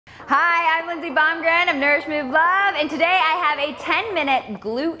Hi, I'm Lindsay Baumgren of Nourish Move Love, and today I have a 10-minute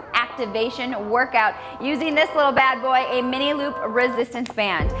glute activation workout using this little bad boy, a mini loop resistance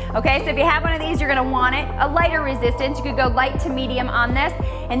band. Okay, so if you have one of these, you're gonna want it. A lighter resistance, you could go light to medium on this,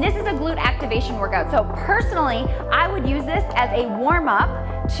 and this is a glute activation workout. So personally, I would use this as a warm-up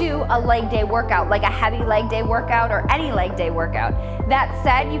to a leg day workout, like a heavy leg day workout or any leg day workout. That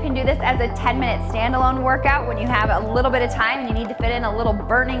said, you can do this as a 10-minute standalone workout when you have a little bit of time and you need to fit in a little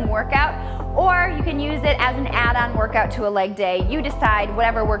burning workout, or you can use it as an add-on workout to a leg day. You decide,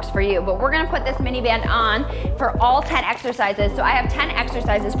 whatever works for you. But we're gonna put this mini band on for all 10 exercises. So I have 10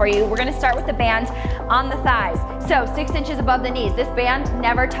 exercises for you. We're gonna start with the band on the thighs. So 6 inches above the knees. This band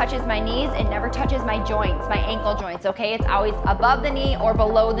never touches my knees. It never touches my joints, my ankle joints, okay? It's always above the knee or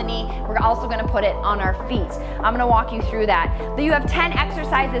below the knee. We're also gonna put it on our feet. I'm gonna walk you through that. So you have 10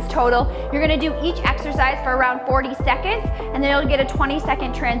 exercises total. You're gonna do each exercise for around 40 seconds, and then you'll get a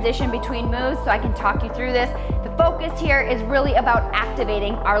 20-second transition between moves so I can talk you through this. The focus here is really about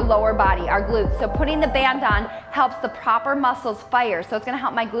activating our lower body, our glutes. So putting the band on helps the proper muscles fire. So it's gonna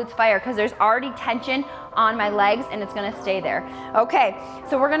help my glutes fire because there's already tension on my legs and it's gonna stay there. Okay,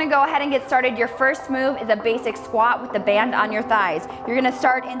 so we're gonna go ahead and get started. Your first move is a basic squat with the band on your thighs. You're gonna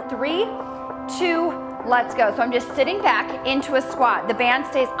start in 3, 2, let's go. So I'm just sitting back into a squat. The band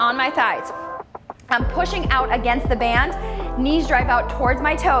stays on my thighs. I'm pushing out against the band, knees drive out towards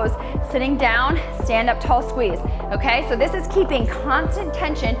my toes, sitting down, stand up tall squeeze, okay? So this is keeping constant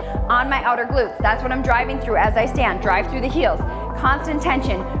tension on my outer glutes. That's what I'm driving through as I stand. Drive through the heels. Constant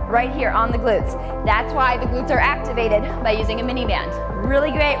tension right here on the glutes. That's why the glutes are activated by using a mini band.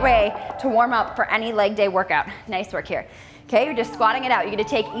 Really great way to warm up for any leg day workout. Nice work here. Okay, you're just squatting it out. You're gonna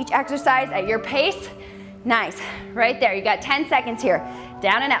take each exercise at your pace. Nice, right there. You got 10 seconds here.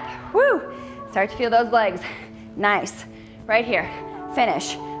 Down and up, woo! Start to feel those legs. Nice. Right here.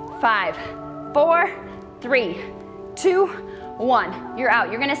 Finish. 5, 4, 3, 2, 1. You're out.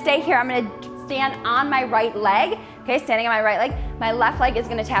 You're gonna stay here. I'm gonna stand on my right leg. Okay, standing on my right leg. My left leg is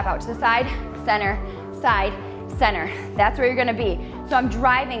gonna tap out to the side, center, side, center. That's where you're gonna be. So I'm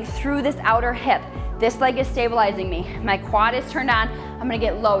driving through this outer hip. This leg is stabilizing me. My quad is turned on. I'm gonna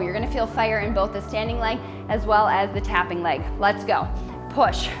get low. You're gonna feel fire in both the standing leg as well as the tapping leg. Let's go.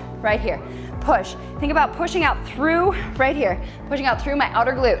 Push. Right here. Push. Think about pushing out through, right here, pushing out through my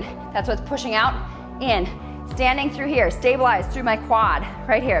outer glute. That's what's pushing out, in. Standing through here, stabilize through my quad,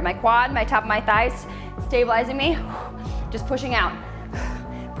 right here. My quad, my top of my thighs, stabilizing me. Just pushing out.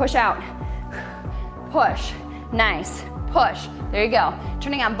 Push out. Push. Nice. Push. There you go.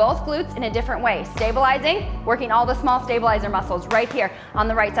 Turning on both glutes in a different way. Stabilizing, working all the small stabilizer muscles right here on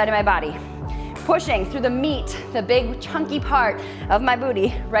the right side of my body. Pushing through the meat, the big chunky part of my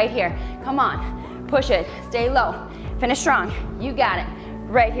booty right here. Come on, push it, stay low, finish strong. You got it.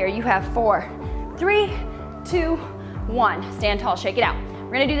 Right here, you have 4, 3, 2, 1. Stand tall, shake it out.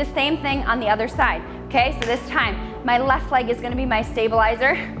 We're gonna do the same thing on the other side, okay? So this time, my left leg is gonna be my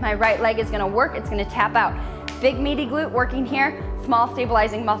stabilizer. My right leg is gonna work, it's gonna tap out. Big meaty glute working here, small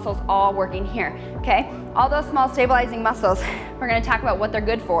stabilizing muscles all working here, okay? All those small stabilizing muscles, we're gonna talk about what they're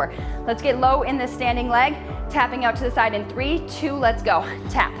good for. Let's get low in this standing leg, tapping out to the side in 3, 2, let's go.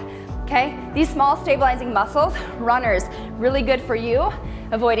 Tap, okay? These small stabilizing muscles, runners, really good for you,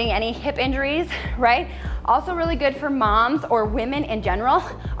 avoiding any hip injuries, right? Also really good for moms or women in general.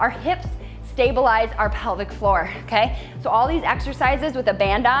 Our hips stabilize our pelvic floor, okay? So all these exercises with a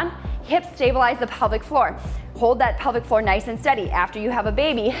band on, hips stabilize the pelvic floor. Hold that pelvic floor nice and steady. After you have a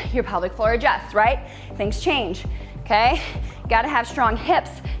baby, your pelvic floor adjusts, right? Things change, okay? Gotta have strong hips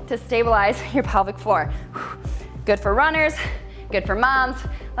to stabilize your pelvic floor. Good for runners, good for moms.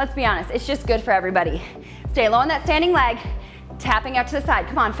 Let's be honest, it's just good for everybody. Stay low on that standing leg, tapping out to the side.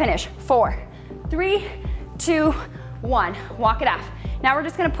 Come on, finish. 4, 3, 2, 1. Walk it off. Now we're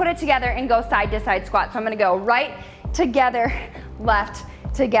just gonna put it together and go side to side squat. So I'm gonna go right together, left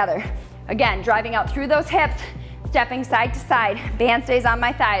together. Again, driving out through those hips, stepping side to side. Band stays on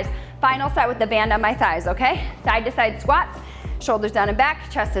my thighs. Final set with the band on my thighs, okay? Side to side squats, shoulders down and back,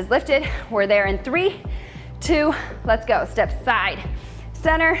 chest is lifted. We're there in 3, 2, let's go. Step side,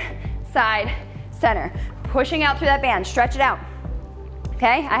 center, side, center. Pushing out through that band, stretch it out.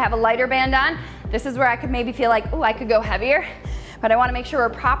 Okay, I have a lighter band on. This is where I could maybe feel like, oh, I could go heavier, but I wanna make sure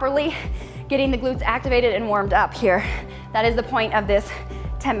we're properly getting the glutes activated and warmed up here. That is the point of this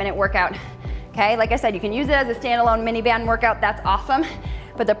 10-minute workout, okay? Like I said, you can use it as a standalone mini band workout, that's awesome,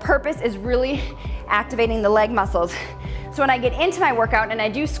 but the purpose is really activating the leg muscles. So when I get into my workout and I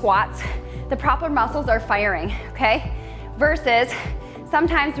do squats, the proper muscles are firing, okay? Versus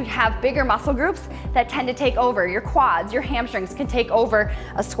Sometimes we have bigger muscle groups that tend to take over. Your quads, your hamstrings can take over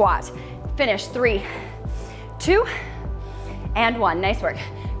a squat. Finish, 3, 2, and 1. Nice work.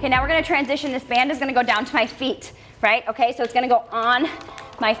 Okay, now we're gonna transition. This band is gonna go down to my feet, right? Okay, so it's gonna go on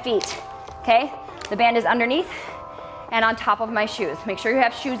my feet, okay? The band is underneath and on top of my shoes. Make sure you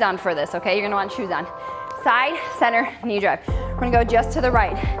have shoes on for this, okay? You're gonna want shoes on. Side, center, knee drive. We're gonna go just to the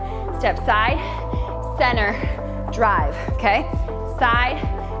right. Step side, center, drive, okay? Side,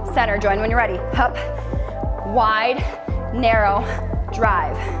 center, join when you're ready. Up, wide, narrow,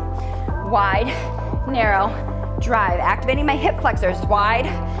 drive. Wide, narrow, drive. Activating my hip flexors. Wide,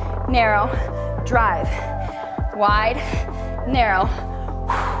 narrow, drive. Wide, narrow,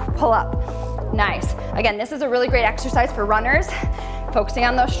 pull up. Nice. Again, this is a really great exercise for runners, focusing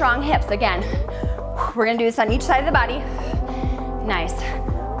on those strong hips. Again, we're gonna do this on each side of the body. Nice.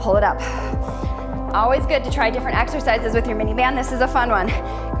 Pull it up. Always good to try different exercises with your mini band. This is a fun one.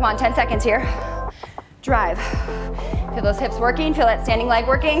 Come on, 10 seconds here. Drive. Feel those hips working, feel that standing leg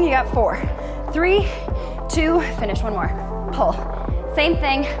working. You got 4, 3, 2, finish, 1 more. Pull. Same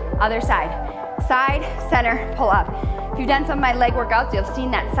thing, other side. Side, center, pull up. If you've done some of my leg workouts, you'll have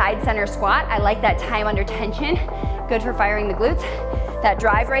seen that side center squat. I like that time under tension. Good for firing the glutes. That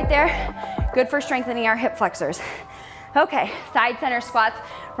drive right there, good for strengthening our hip flexors. Okay, side center squats.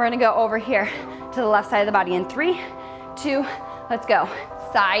 We're gonna go over here to the left side of the body in 3, 2, let's go.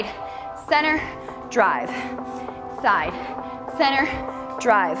 Side, center, drive. Side, center,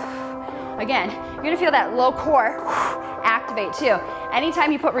 drive. Again, you're gonna feel that low core activate too.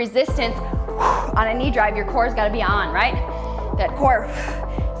 Anytime you put resistance on a knee drive, your core's gotta be on, right? That core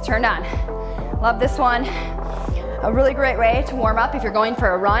is turned on. Love this one. A really great way to warm up if you're going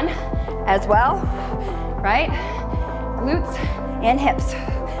for a run as well, right? Glutes and hips.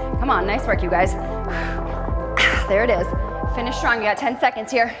 Come on, nice work, you guys. There it is. Finish strong, you got 10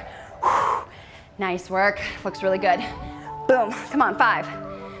 seconds here. Nice work, looks really good. Boom, come on, 5,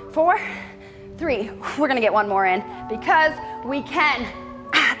 4, 3. We're gonna get one more in because we can.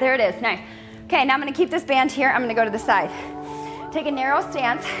 There it is, nice. Okay, now I'm gonna keep this band here. I'm gonna go to the side. Take a narrow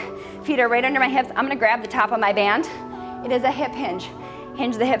stance, feet are right under my hips. I'm gonna grab the top of my band. It is a hip hinge.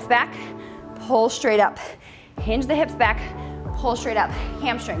 Hinge the hips back, pull straight up. Hinge the hips back, pull straight up.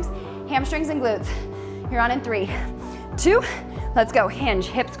 Hamstrings, hamstrings and glutes. You're on in 3, 2, let's go. Hinge,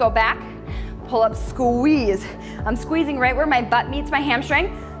 hips go back, pull up, squeeze. I'm squeezing right where my butt meets my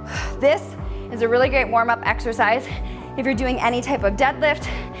hamstring. This is a really great warm-up exercise if you're doing any type of deadlift,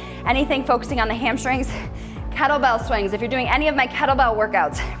 anything focusing on the hamstrings, kettlebell swings. If you're doing any of my kettlebell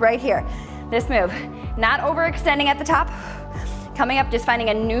workouts, right here, this move. Not overextending at the top, coming up, just finding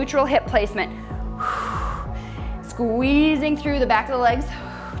a neutral hip placement. Squeezing through the back of the legs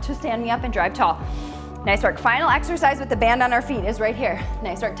to stand me up and drive tall. Nice work. Final exercise with the band on our feet is right here.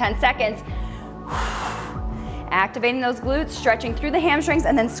 Nice work, 10 seconds. Activating those glutes, stretching through the hamstrings,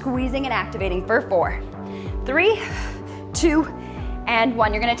 and then squeezing and activating for 4, 3, 2, and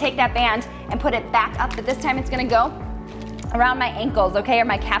 1. You're gonna take that band and put it back up, but this time it's gonna go around my ankles, okay, or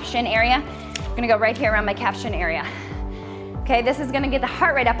my calf shin area. I'm gonna go right here around my calf shin area. Okay, this is gonna get the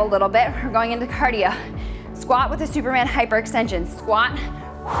heart rate up a little bit. We're going into cardio. Squat with a Superman hyperextension. Squat,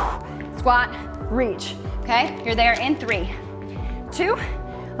 squat, reach. Okay, you're there in 3, 2,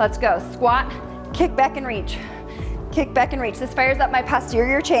 let's go. Squat, kick back and reach. Kick back and reach. This fires up my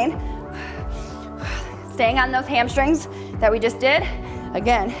posterior chain. Staying on those hamstrings that we just did.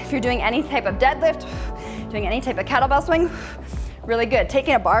 Again, if you're doing any type of deadlift, doing any type of kettlebell swing, really good.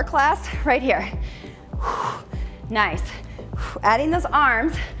 Taking a bar class right here. Nice. Adding those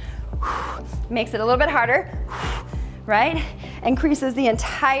arms makes it a little bit harder, right? Increases the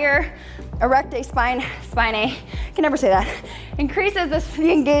entire erector spine, I can never say that. Increases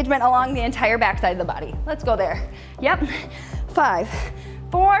the engagement along the entire backside of the body. Let's go there. Yep. 5,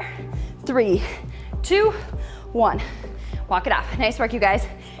 4, 3, 2, 1. Walk it off. Nice work, you guys.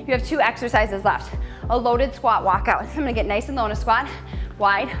 You have 2 exercises left. A loaded squat walkout. I'm gonna get nice and low in a squat.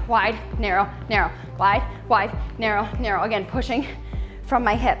 Wide, wide, narrow, narrow. Wide, wide, narrow, narrow. Again, pushing from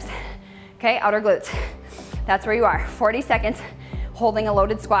my hips. Okay, outer glutes. That's where you are. 40 seconds holding a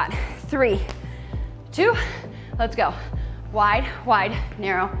loaded squat. 3, 2, let's go. Wide, wide,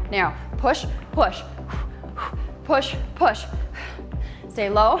 narrow, narrow. Push, push, push, push. Stay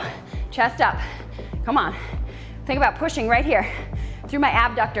low, chest up. Come on. Think about pushing right here through my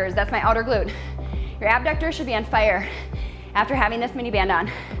abductors. That's my outer glute. Your abductor should be on fire after having this mini band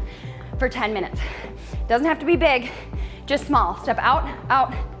on for 10 minutes. Doesn't have to be big, just small. Step out,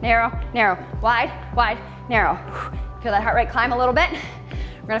 out, narrow, narrow. Wide, wide, narrow. Feel that heart rate climb a little bit.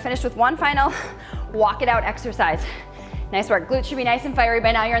 We're gonna finish with one final walk it out exercise. Nice work. Glutes should be nice and fiery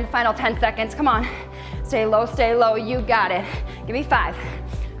by now. You're in the final 10 seconds. Come on. Stay low, you got it. Give me 5,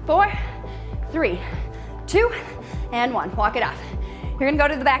 4, 3, 2, and 1. Walk it off. You're gonna go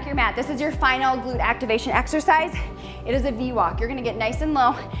to the back of your mat. This is your final glute activation exercise. It is a V walk. You're gonna get nice and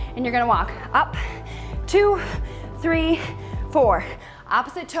low, and you're gonna walk up, 2, 3, 4.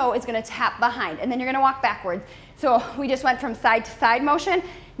 Opposite toe is gonna tap behind, and then you're gonna walk backwards. So we just went from side to side motion.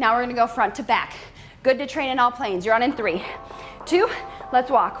 Now we're gonna go front to back. Good to train in all planes. You're on in 3, 2,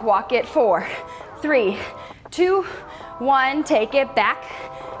 let's walk. Walk it 4, 3, 2, 1, take it back,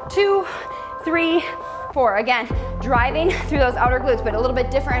 2, 3, 4. Again, driving through those outer glutes, but a little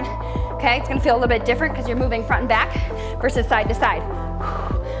bit different, okay? It's gonna feel a little bit different because you're moving front and back versus side to side.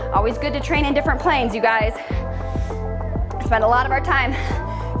 Always good to train in different planes, you guys. Spend a lot of our time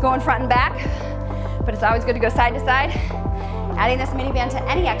going front and back, but it's always good to go side to side. Adding this mini band to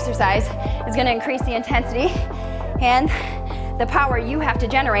any exercise is gonna increase the intensity and the power you have to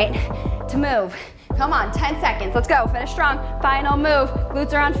generate to move. Come on, 10 seconds, let's go, finish strong. Final move,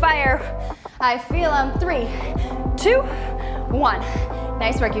 glutes are on fire. I feel them, 3, 2, 1.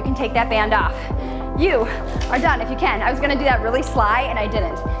 Nice work, you can take that band off. You are done if you can. I was gonna do that really sly and I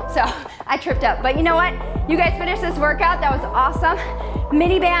didn't. So I tripped up, but you know what? You guys finished this workout, that was awesome.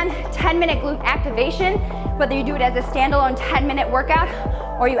 Mini band, 10-minute glute activation. Whether you do it as a standalone 10-minute workout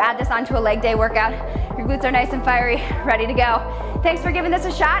or you add this onto a leg day workout, your glutes are nice and fiery, ready to go. Thanks for giving this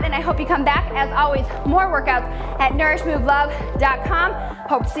a shot, and I hope you come back. As always, more workouts at nourishmovelove.com.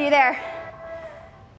 Hope to see you there.